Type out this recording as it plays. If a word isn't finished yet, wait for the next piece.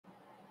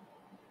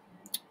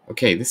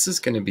Okay, this is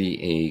going to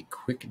be a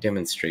quick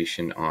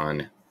demonstration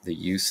on the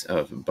use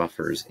of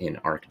buffers in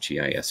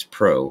ArcGIS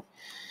Pro.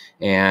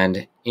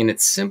 And in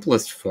its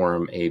simplest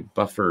form, a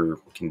buffer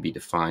can be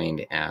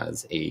defined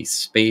as a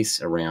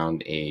space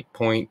around a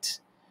point,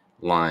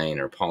 line,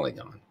 or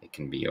polygon. It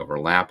can be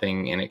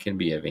overlapping and it can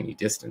be of any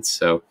distance.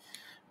 So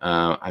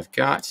I've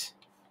got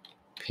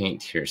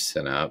paint here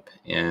set up,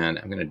 and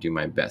I'm going to do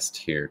my best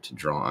here to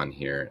draw on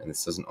here. And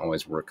this doesn't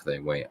always work the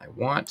way I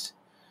want.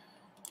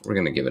 We're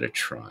going to give it a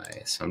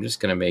try. So I'm just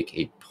going to make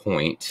a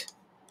point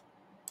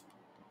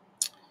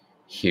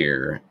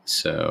here.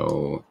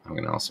 So I'm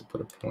going to also put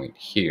a point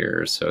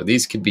here. So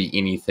these could be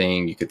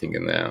anything. You could think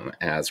of them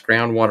as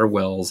groundwater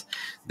wells.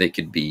 They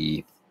could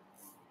be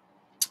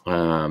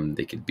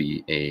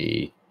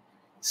a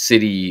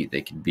city.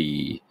 They could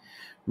be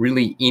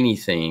really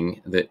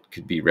anything that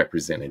could be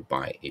represented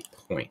by a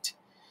point.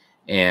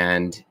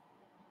 And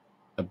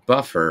a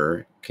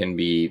buffer can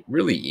be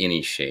really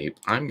any shape.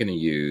 I'm going to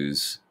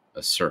use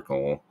a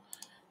circle,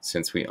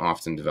 since we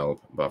often develop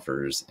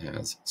buffers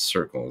as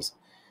circles,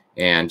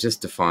 and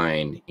just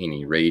define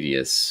any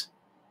radius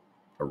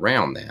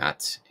around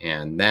that,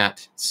 and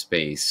that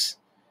space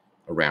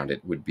around it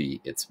would be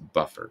its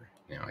buffer.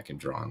 Now I can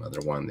draw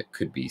another one that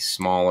could be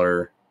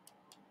smaller,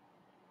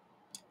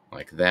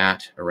 like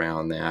that,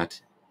 around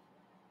that,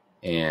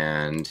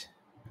 and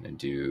I'm going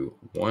to do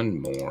one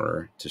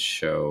more to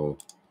show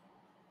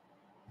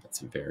that's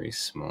very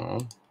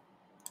small.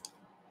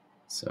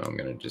 So I'm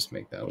going to just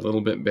make that a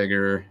little bit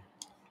bigger.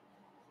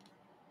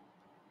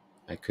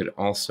 I could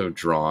also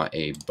draw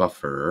a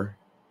buffer,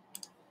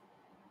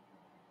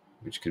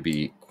 which could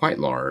be quite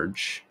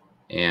large,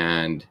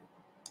 and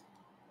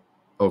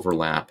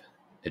overlap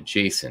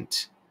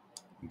adjacent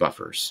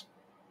buffers.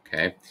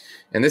 Okay,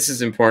 and this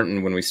is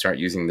important when we start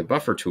using the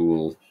buffer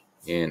tool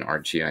in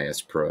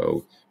ArcGIS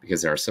Pro,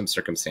 because there are some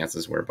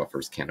circumstances where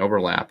buffers can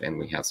overlap, and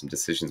we have some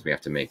decisions we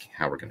have to make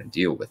how we're going to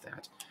deal with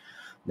that.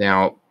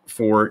 Now,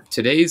 for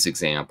today's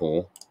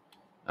example,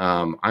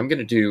 I'm going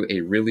to do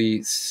a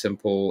really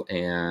simple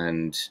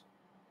and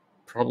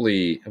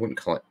probably, I wouldn't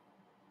call it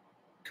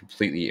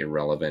completely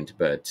irrelevant,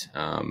 but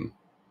I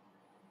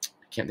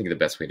can't think of the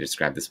best way to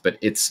describe this, but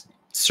it's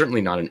certainly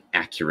not an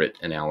accurate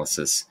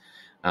analysis.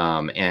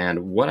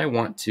 And what I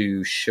want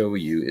to show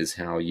you is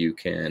how you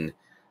can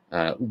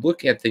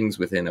look at things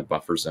within a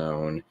buffer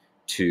zone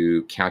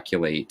to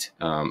calculate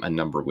a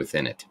number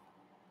within it.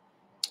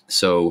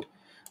 So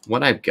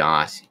what I've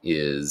got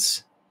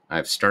is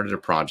I've started a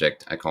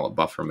project. I call it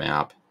Buffer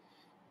Map,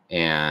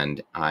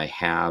 and I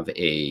have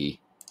a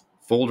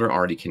folder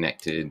already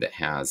connected that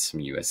has some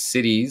US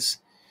cities.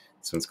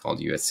 This one's called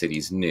US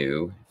Cities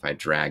New. If I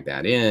drag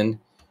that in,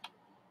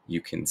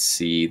 you can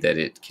see that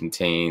it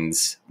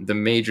contains the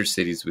major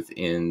cities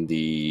within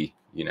the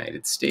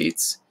United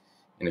States.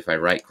 And if I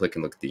right click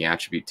and look at the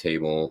attribute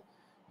table,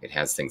 it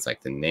has things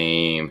like the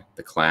name,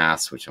 the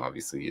class, which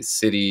obviously is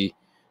city,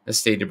 a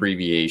state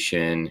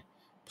abbreviation,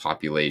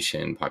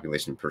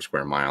 population per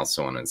square mile,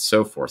 so on and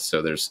so forth.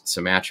 So there's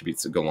some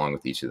attributes that go along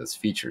with each of those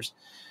features.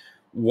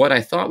 What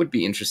I thought would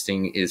be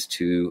interesting is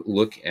to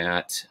look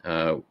at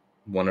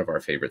one of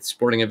our favorite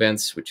sporting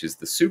events, which is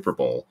the Super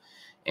Bowl,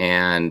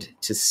 and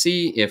to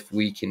see if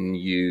we can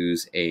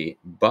use a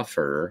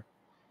buffer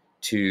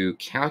to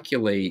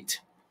calculate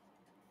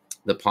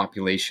the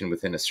population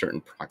within a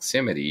certain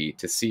proximity,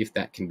 to see if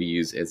that can be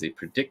used as a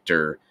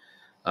predictor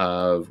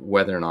of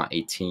whether or not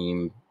a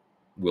team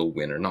will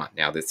win or not.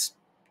 Now, this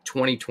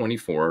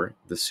 2024,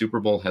 the Super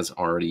Bowl has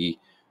already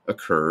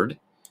occurred,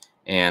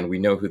 and we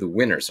know who the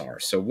winners are.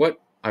 So what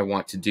I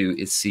want to do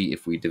is see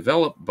if we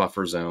develop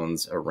buffer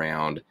zones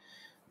around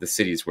the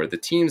cities where the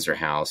teams are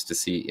housed to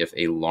see if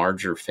a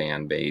larger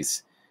fan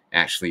base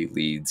actually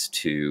leads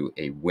to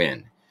a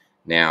win.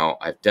 Now,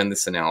 I've done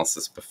this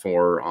analysis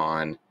before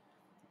on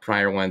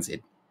prior ones.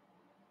 It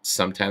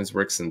sometimes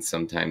works and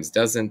sometimes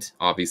doesn't.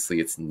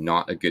 Obviously, it's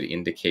not a good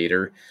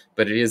indicator,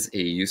 but it is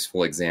a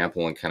useful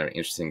example and kind of an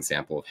interesting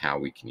example of how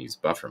we can use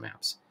buffer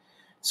maps.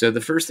 So the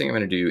first thing I'm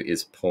going to do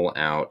is pull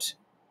out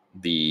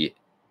the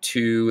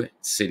two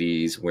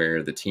cities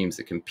where the teams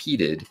that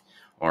competed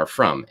are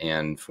from.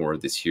 And for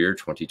this year,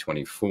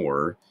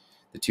 2024,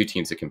 the two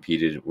teams that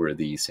competed were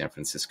the San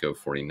Francisco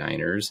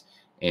 49ers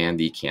and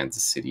the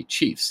Kansas City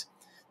Chiefs.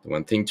 The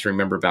one thing to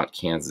remember about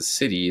Kansas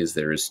City is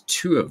there is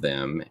two of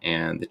them,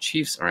 and the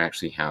Chiefs are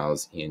actually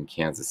housed in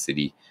Kansas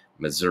City,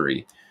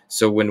 Missouri.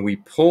 So when we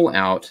pull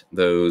out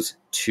those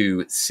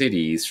two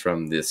cities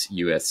from this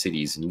US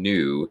Cities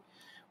New,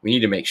 we need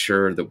to make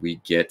sure that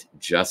we get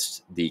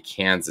just the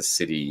Kansas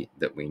City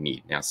that we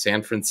need. Now,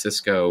 San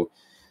Francisco,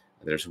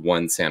 there's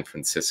one San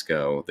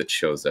Francisco that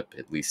shows up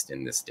at least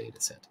in this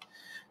data set.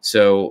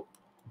 So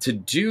to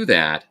do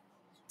that,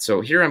 so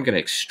here I'm going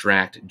to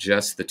extract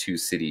just the two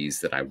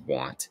cities that I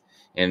want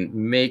and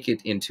make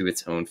it into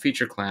its own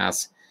feature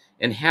class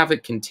and have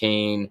it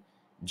contain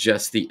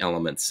just the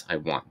elements I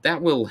want. That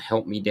will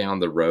help me down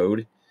the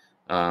road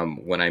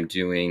when I'm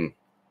doing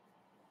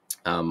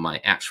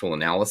my actual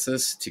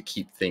analysis to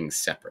keep things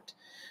separate.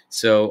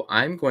 So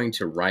I'm going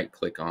to right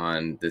click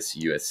on this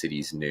US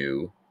Cities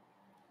New,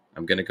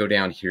 I'm going to go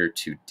down here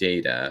to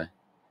data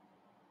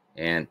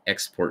and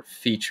export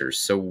features.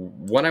 So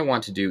what I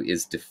want to do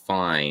is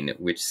define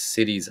which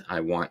cities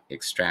I want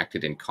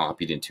extracted and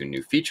copied into a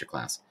new feature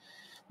class.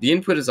 The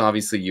input is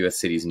obviously US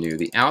cities new.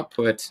 The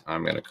output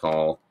I'm going to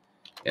call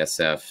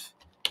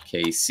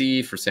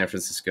SFKC for San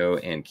Francisco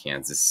and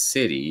Kansas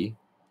City.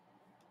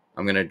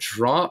 I'm going to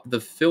drop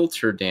the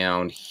filter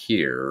down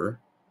here,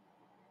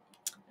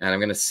 and I'm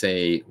going to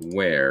say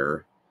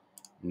where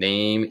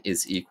name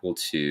is equal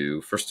to,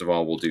 first of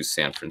all, we'll do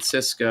San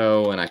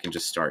Francisco, and I can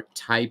just start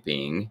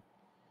typing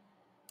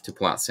to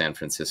pull out San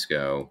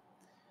Francisco.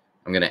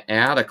 I'm going to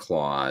add a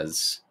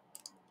clause,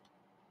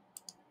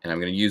 and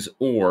I'm going to use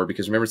or,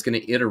 because remember, it's going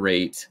to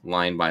iterate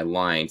line by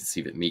line to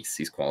see if it meets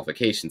these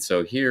qualifications.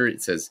 So here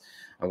it says,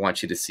 I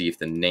want you to see if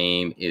the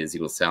name is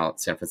equal to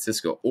San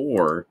Francisco,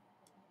 or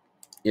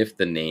if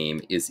the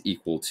name is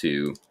equal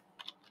to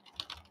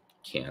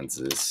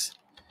Kansas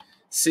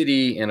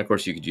City. And of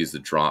course, you could use the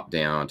drop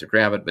down to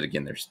grab it, but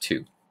again, there's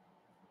two.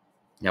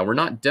 Now, we're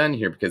not done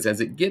here, because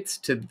as it gets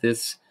to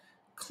this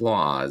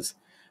clause,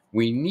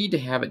 we need to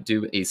have it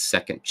do a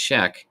second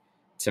check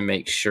to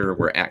make sure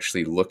we're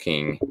actually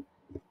looking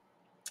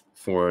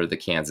for the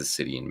Kansas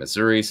City and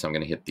Missouri. So I'm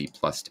going to hit the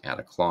plus to add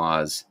a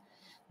clause.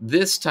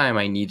 This time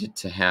I needed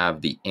to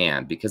have the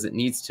and, because it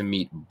needs to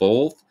meet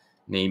both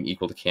name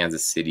equal to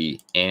Kansas City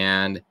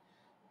and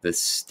the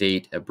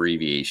state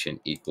abbreviation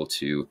equal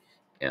to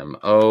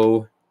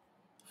MO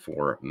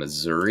for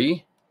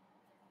Missouri.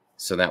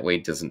 So that way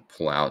it doesn't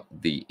pull out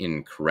the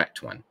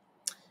incorrect one.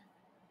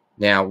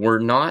 Now, we're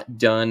not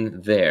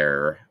done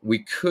there. We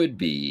could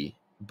be,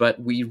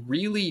 but we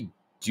really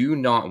do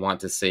not want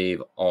to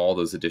save all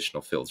those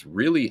additional fields.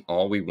 Really,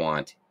 all we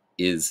want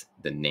is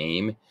the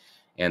name,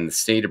 and the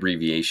state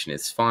abbreviation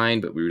is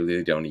fine, but we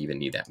really don't even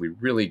need that. We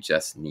really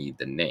just need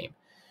the name.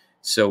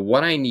 So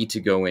what I need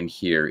to go in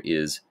here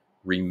is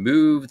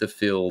remove the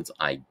fields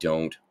I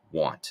don't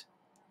want,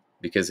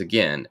 because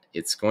again,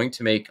 it's going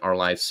to make our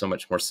life so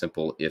much more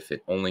simple if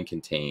it only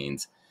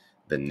contains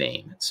the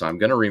name. So I'm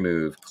going to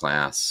remove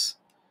class.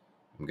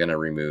 I'm going to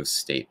remove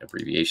state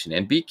abbreviation.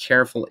 And be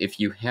careful if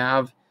you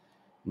have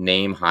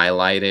name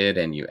highlighted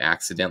and you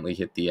accidentally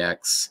hit the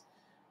X.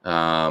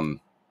 I'm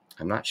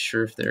not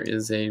sure if there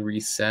is a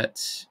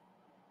reset.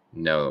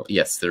 No,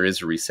 yes, there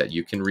is a reset.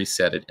 You can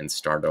reset it and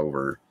start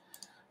over.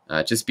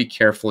 Just be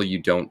careful you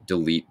don't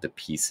delete the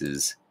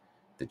pieces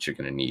that you're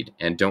going to need.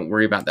 And don't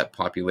worry about that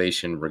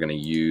population. We're going to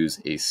use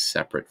a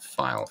separate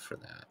file for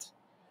that.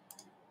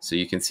 So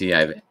you can see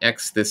I've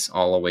X'd this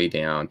all the way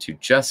down to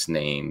just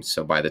name.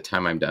 So by the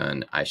time I'm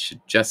done, I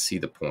should just see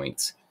the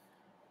points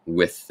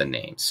with the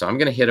name. So I'm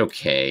going to hit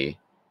OK.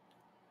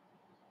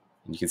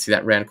 And you can see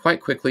that ran quite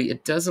quickly.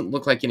 It doesn't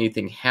look like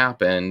anything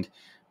happened,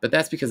 but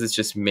that's because it's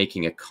just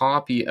making a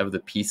copy of the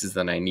pieces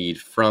that I need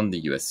from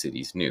the US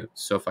Cities New.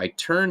 So if I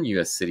turn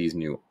US Cities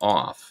New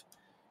off,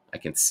 I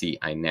can see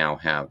I now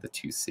have the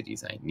two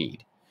cities I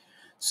need.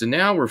 So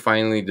now we're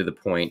finally to the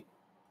point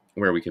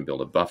where we can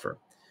build a buffer.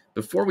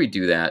 Before we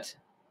do that,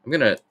 I'm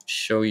going to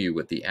show you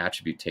what the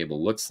attribute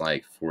table looks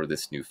like for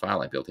this new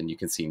file I built. And you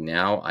can see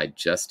now I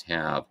just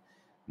have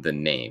the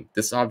name.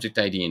 This object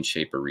ID and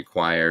shape are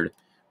required.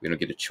 We don't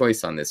get a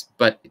choice on this,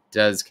 but it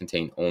does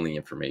contain only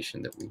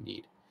information that we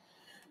need.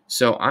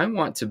 So I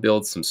want to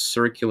build some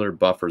circular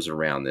buffers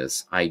around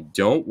this. I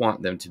don't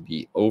want them to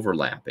be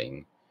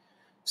overlapping.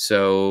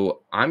 So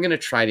I'm going to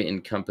try to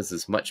encompass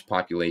as much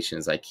population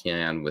as I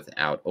can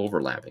without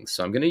overlapping.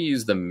 So I'm going to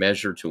use the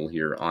measure tool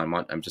here.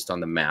 I'm just on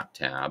the map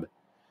tab.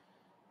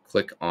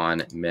 Click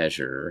on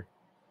measure.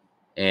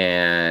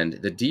 And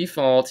the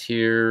default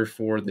here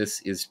for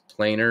this is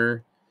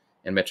planar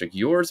and metric.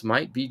 Yours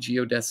might be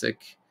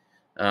geodesic.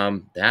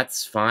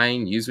 That's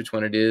fine. Use which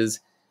one it is.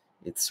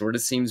 It sort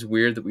of seems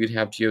weird that we'd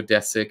have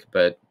geodesic,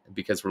 but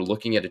because we're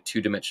looking at a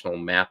two-dimensional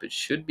map, it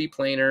should be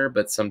planar,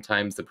 but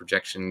sometimes the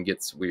projection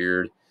gets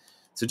weird.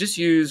 So just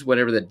use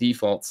whatever the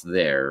default's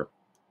there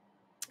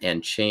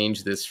and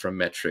change this from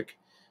metric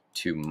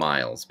to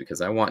miles,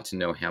 because I want to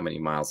know how many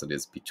miles it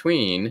is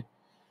between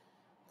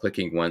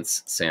clicking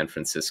once San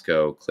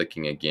Francisco,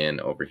 clicking again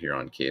over here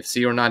on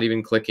KFC, or not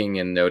even clicking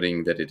and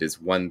noting that it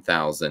is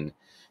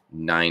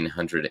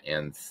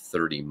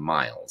 1,930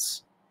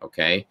 miles,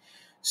 okay?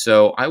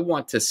 So I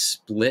want to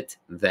split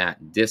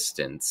that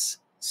distance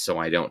so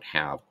I don't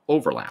have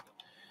overlap.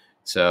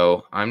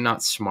 So I'm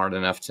not smart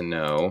enough to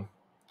know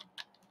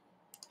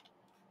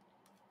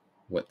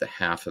what the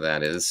half of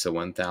that is. So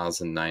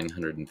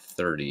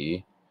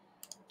 1,930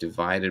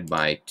 divided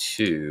by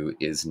 2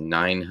 is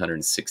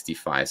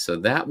 965. So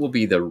that will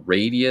be the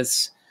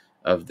radius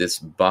of this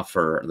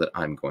buffer that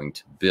I'm going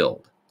to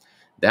build.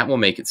 That will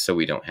make it so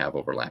we don't have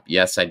overlap.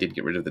 Yes, I did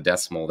get rid of the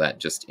decimal. That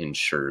just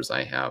ensures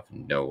I have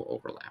no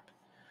overlap.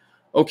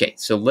 Okay,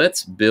 so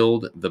let's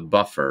build the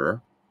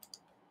buffer.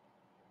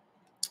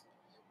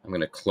 I'm going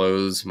to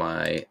close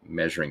my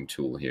measuring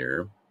tool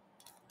here.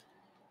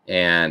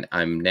 And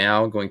I'm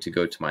now going to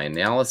go to my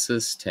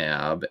analysis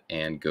tab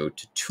and go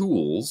to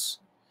tools.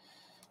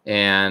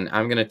 And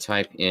I'm going to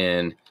type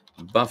in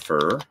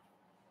buffer.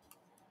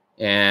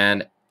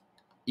 And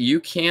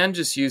You can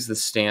just use the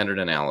standard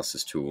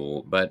analysis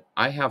tool, but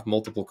I have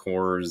multiple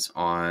cores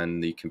on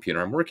the computer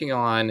I'm working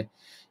on,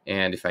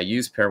 and if I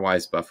use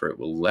pairwise buffer, it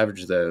will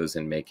leverage those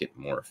and make it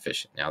more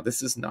efficient. Now,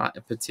 this is not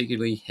a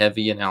particularly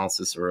heavy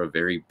analysis or a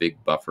very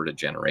big buffer to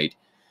generate.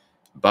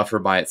 Buffer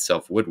by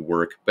itself would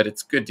work, but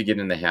it's good to get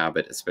in the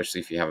habit, especially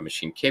if you have a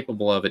machine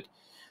capable of it,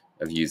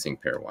 of using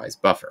pairwise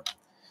buffer.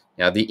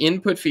 Now, the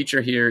input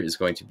feature here is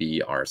going to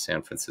be our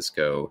San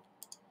Francisco,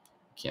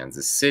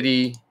 Kansas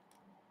City,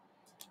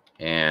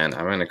 and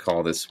I'm going to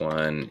call this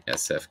one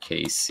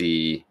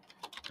SFKC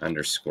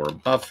underscore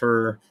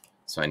buffer,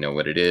 so I know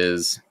what it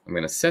is. I'm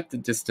going to set the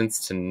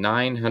distance to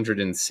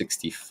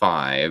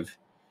 965,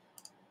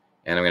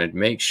 and I'm going to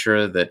make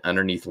sure that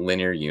underneath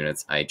linear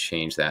units, I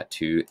change that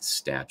to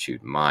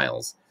statute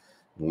miles.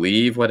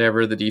 Leave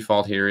whatever the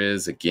default here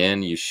is.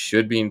 Again, you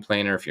should be in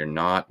planar. If you're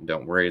not,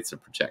 don't worry, it's a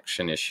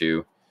projection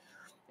issue.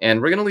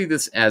 And we're going to leave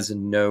this as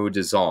no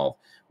dissolve.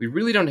 We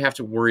really don't have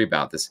to worry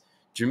about this.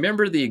 Do you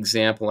remember the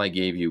example I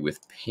gave you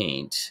with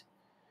paint?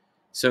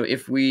 So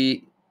if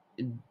we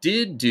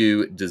did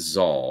do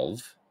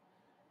dissolve,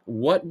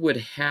 what would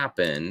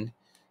happen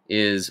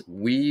is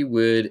we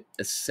would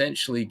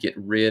essentially get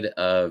rid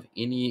of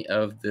any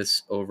of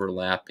this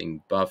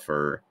overlapping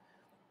buffer,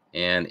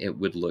 and it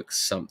would look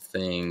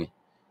something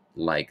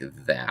like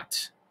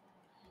that.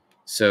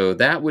 So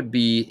that would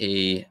be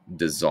a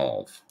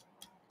dissolve.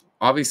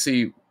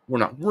 Obviously, we're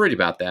not worried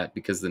about that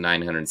because the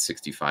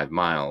 965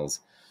 miles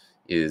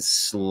is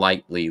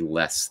slightly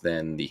less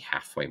than the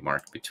halfway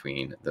mark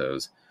between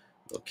those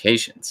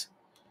locations.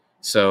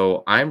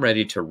 So I'm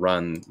ready to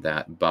run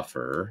that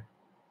buffer.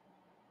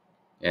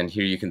 And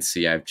here you can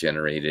see I've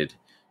generated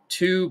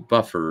 2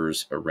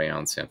 buffers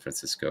around San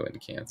Francisco and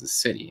Kansas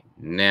City.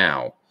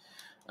 Now,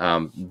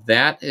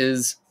 that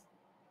is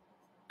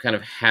kind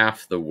of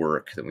half the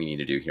work that we need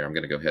to do here. I'm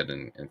going to go ahead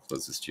and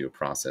close this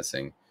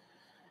geoprocessing,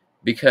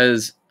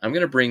 because I'm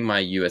going to bring my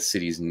US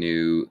cities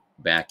new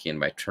back in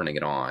by turning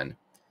it on.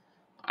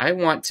 I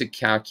want to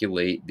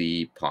calculate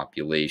the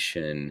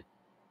population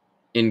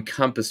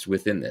encompassed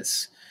within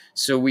this.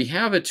 So we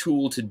have a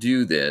tool to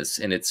do this,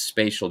 and it's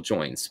spatial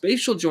join.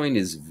 Spatial join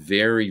is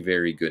very,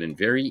 very good and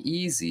very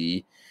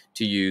easy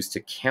to use to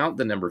count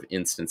the number of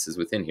instances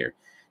within here.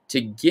 To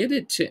get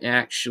it to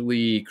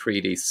actually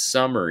create a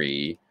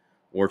summary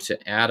or to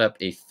add up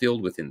a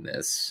field within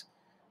this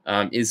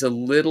is a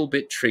little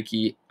bit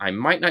tricky. I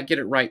might not get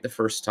it right the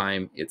first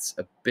time. It's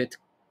a bit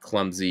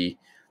clumsy.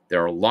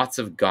 There are lots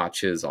of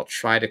gotchas. I'll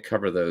try to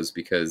cover those,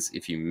 because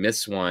if you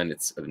miss one,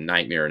 it's a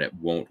nightmare and it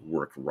won't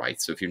work right.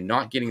 So if you're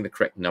not getting the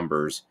correct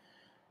numbers,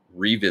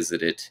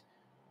 revisit it,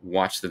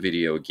 watch the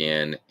video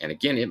again. And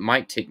again, it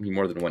might take me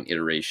more than one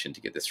iteration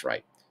to get this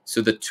right.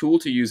 So the tool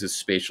to use is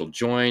spatial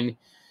join.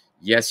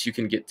 Yes, you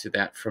can get to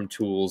that from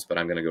tools, but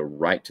I'm going to go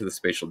right to the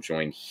spatial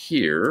join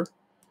here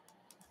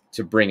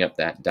to bring up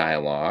that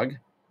dialog.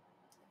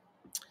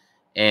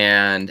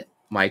 And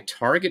my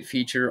target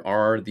feature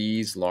are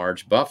these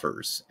large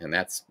buffers, and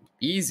that's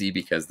easy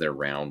because they're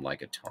round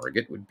like a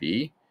target would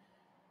be.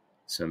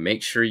 So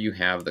make sure you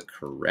have the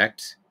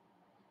correct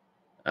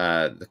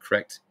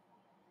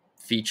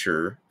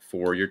feature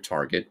for your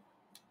target.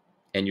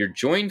 And your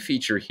join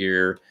feature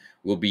here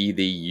will be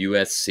the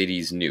US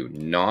cities new,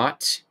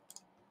 not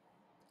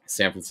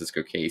San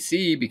Francisco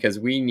KC, because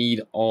we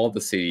need all the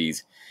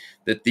cities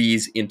that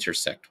these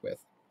intersect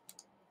with.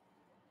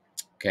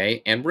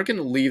 Okay, and we're going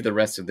to leave the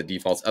rest of the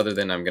defaults, other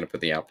than I'm going to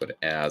put the output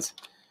as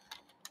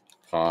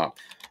pop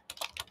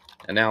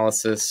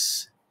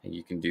analysis, and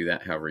you can do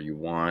that however you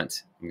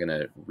want. I'm going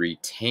to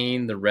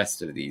retain the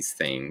rest of these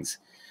things.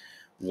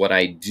 What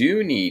I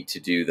do need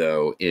to do,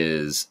 though,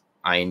 is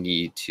I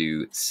need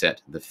to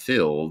set the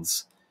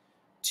fields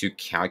to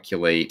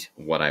calculate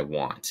what I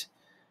want.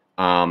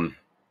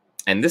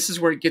 And this is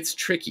where it gets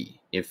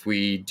tricky. If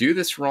we do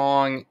this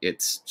wrong,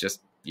 it's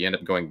just, you end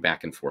up going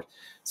back and forth.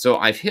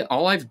 So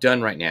all I've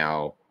done right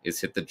now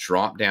is hit the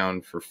drop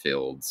down for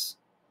fields.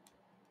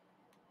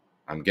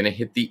 I'm going to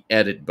hit the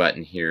edit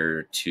button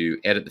here to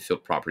edit the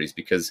field properties,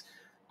 because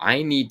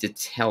I need to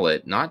tell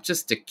it not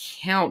just to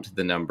count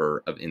the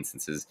number of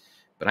instances,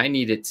 but I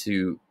need it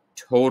to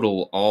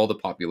total all the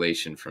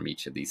population from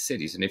each of these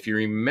cities. And if you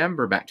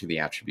remember back to the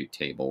attribute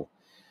table,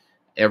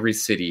 every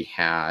city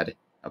had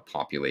a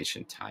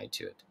population tied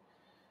to it.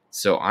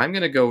 So I'm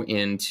going to go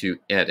into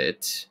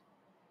edit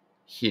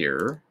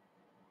here,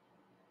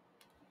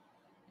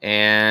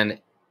 and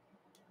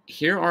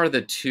here are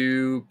the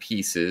 2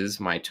 pieces,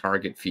 my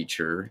target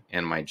feature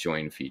and my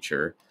join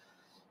feature.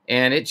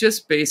 And it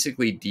just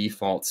basically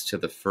defaults to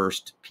the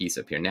first piece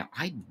up here. Now,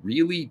 I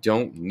really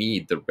don't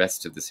need the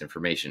rest of this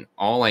information.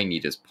 All I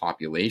need is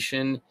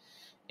population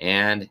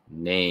and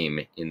name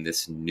in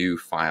this new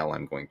file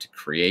I'm going to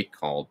create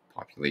called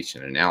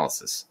population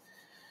analysis.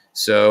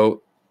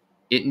 So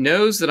it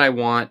knows that I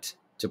want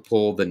to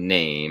pull the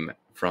name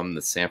from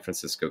the San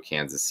Francisco,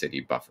 Kansas City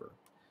buffer.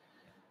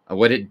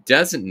 What it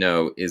doesn't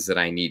know is that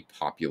I need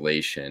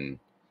population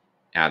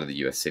out of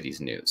the US cities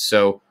new.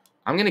 So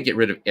I'm going to get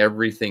rid of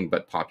everything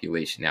but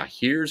population. Now,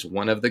 here's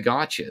one of the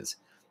gotchas.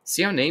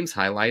 See how name's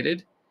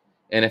highlighted?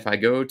 And if I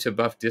go to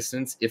buff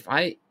distance, if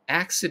I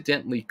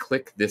accidentally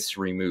click this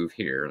remove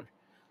here,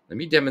 let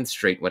me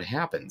demonstrate what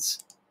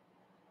happens.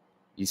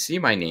 You see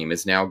my name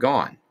is now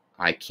gone.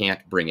 I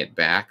can't bring it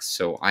back,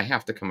 so I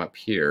have to come up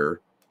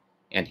here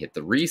and hit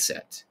the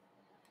reset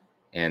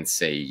and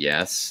say,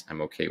 yes,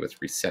 I'm okay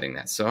with resetting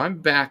that. So I'm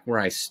back where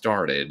I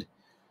started.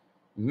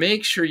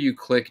 Make sure you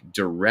click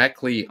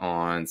directly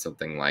on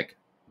something like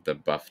the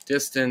buff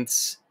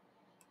distance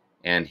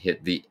and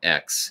hit the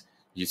X.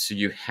 So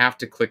you have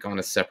to click on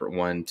a separate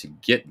one to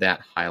get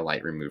that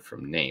highlight removed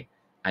from name.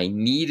 I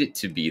need it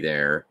to be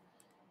there.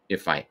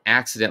 If I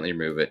accidentally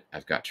remove it,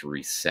 I've got to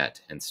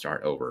reset and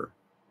start over.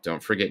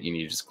 Don't forget, you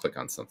need to just click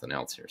on something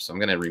else here. So I'm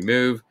going to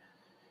remove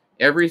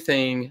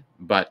everything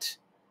but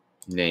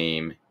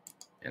name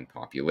and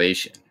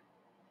population.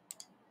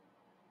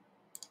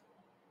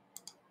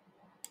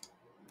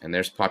 And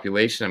there's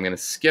population. I'm going to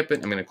skip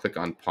it. I'm going to click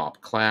on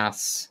pop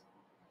class,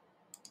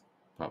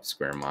 pop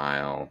square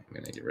mile. I'm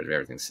going to get rid of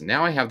everything. So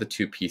now I have the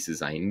two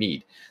pieces I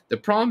need. The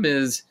problem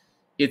is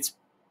it's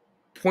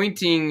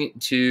pointing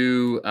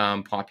to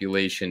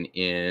population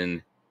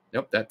in,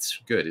 nope, that's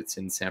good. It's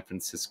in San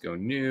Francisco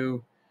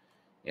new.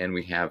 And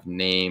we have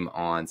name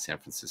on San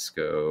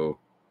Francisco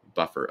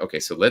buffer. Okay,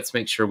 so let's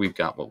make sure we've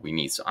got what we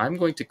need. So I'm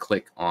going to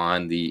click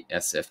on the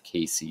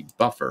SFKC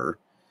buffer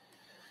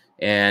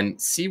and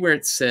see where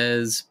it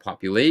says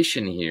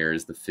population here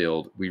is the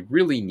field. We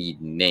really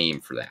need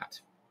name for that.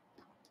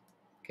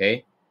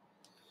 Okay,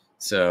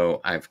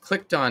 so I've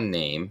clicked on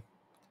name.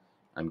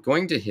 I'm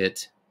going to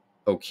hit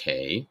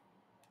OK.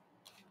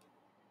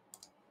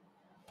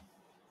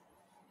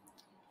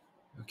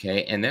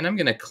 Okay, and then I'm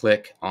going to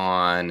click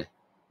on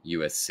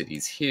US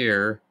cities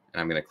here, and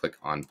I'm going to click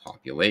on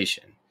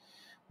population.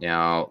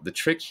 Now, the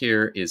trick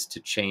here is to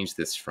change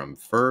this from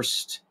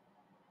first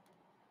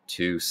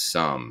to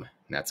sum.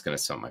 And that's going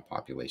to sum my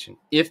population.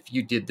 If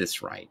you did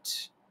this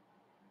right,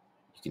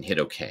 you can hit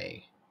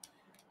OK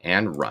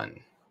and run.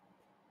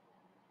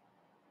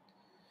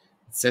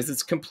 It says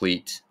it's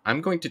complete.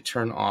 I'm going to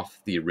turn off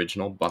the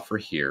original buffer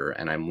here,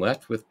 and I'm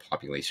left with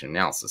population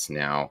analysis.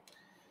 Now,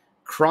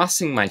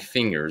 crossing my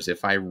fingers,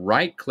 if I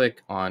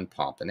right-click on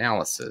pop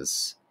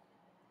analysis,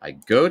 I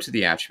go to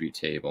the attribute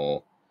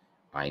table,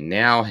 I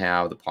now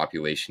have the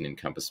population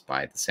encompassed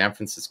by the San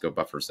Francisco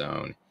buffer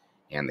zone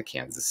and the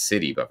Kansas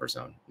City buffer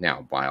zone.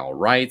 Now, by all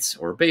rights,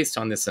 or based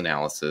on this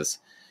analysis,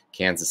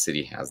 Kansas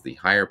City has the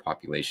higher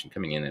population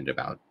coming in at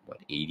about,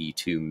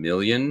 82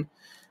 million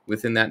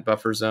within that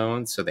buffer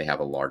zone. So they have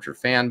a larger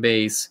fan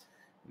base.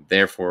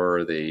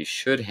 Therefore, they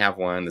should have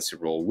won the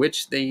Super Bowl,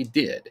 which they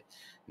did.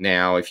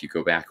 Now, if you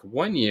go back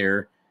 1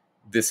 year,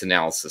 this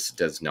analysis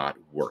does not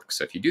work.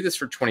 So if you do this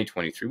for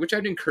 2023, which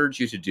I'd encourage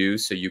you to do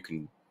so you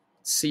can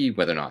see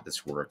whether or not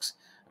this works,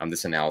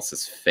 this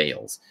analysis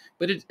fails.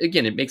 But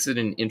again, it makes it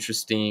an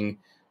interesting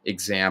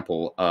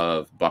example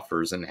of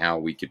buffers and how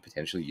we could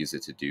potentially use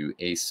it to do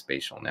a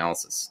spatial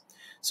analysis.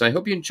 So I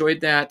hope you enjoyed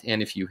that.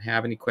 And if you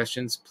have any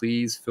questions,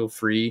 please feel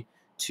free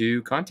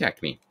to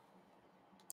contact me.